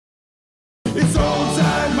It's old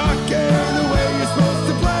time hockey, the way you're supposed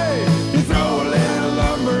to play. You throw a little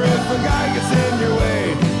lumber if a guy gets in your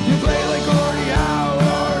way. You play like Gordie Howe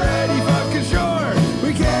or Eddie fucking Shore.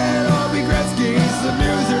 We can't all be Gretzky's, the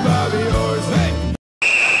Muse or Bobby Orr's. Hey!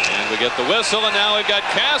 And we get the whistle, and now we've got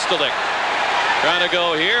Kastelik trying to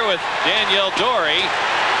go here with Daniel Dore.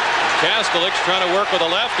 Kastelik's trying to work with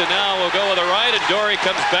the left, and now we'll go with the right, and Dore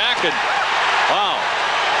comes back, and wow.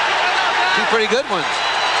 Two pretty good ones.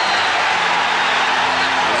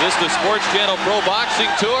 Is this the Sports Channel Pro Boxing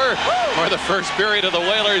Tour or the first period of the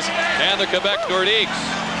Whalers and the Quebec Nordiques?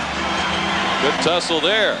 Good tussle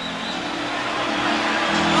there.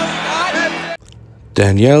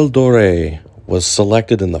 Daniel Dore was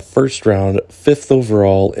selected in the first round, 5th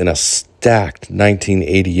overall in a stacked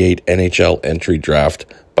 1988 NHL entry draft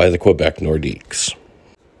by the Quebec Nordiques.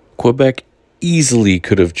 Quebec easily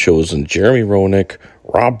could have chosen Jeremy Roenick,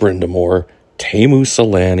 Rob Brind'Amour, Teemu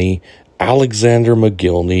Selanne, Alexander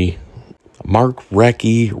McGillney, Mark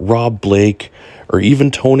Recchi, Rob Blake, or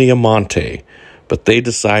even Tony Amonte, but they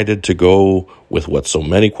decided to go with what so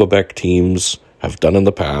many Quebec teams have done in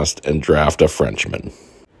the past and draft a Frenchman.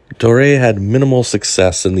 Dore had minimal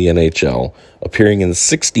success in the NHL, appearing in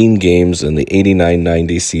 16 games in the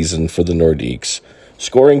 89-90 season for the Nordiques,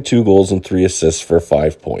 scoring 2 goals and 3 assists for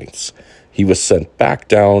 5 points. He was sent back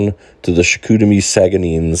down to the Chicoutimi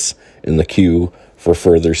Saguenayens in the queue for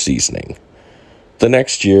further seasoning. The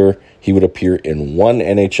next year, he would appear in 1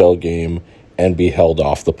 NHL game and be held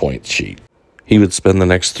off the points sheet. He would spend the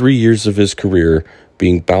next 3 years of his career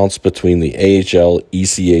being bounced between the AHL,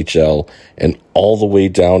 ECHL, and all the way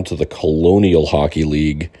down to the Colonial Hockey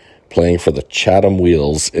League, playing for the Chatham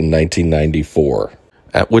Wheels in 1994,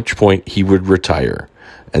 at which point he would retire,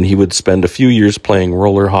 and he would spend a few years playing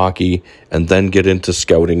roller hockey and then get into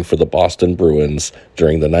scouting for the Boston Bruins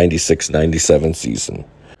during the 96-97 season,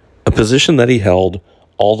 a position that he held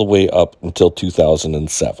all the way up until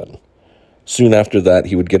 2007. Soon after that,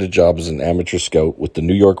 he would get a job as an amateur scout with the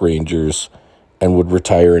New York Rangers and would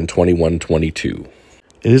retire in 21-22.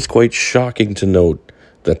 It is quite shocking to note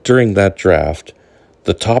that during that draft,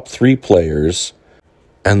 the top 3 players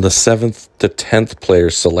and the 7th to 10th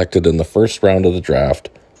players selected in the first round of the draft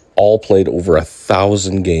all played over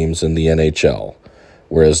 1,000 games in the NHL,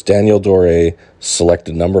 whereas Daniel Dore,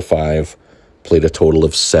 selected number 5, played a total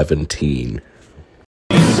of 17.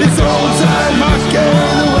 It's old time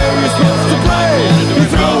hockey.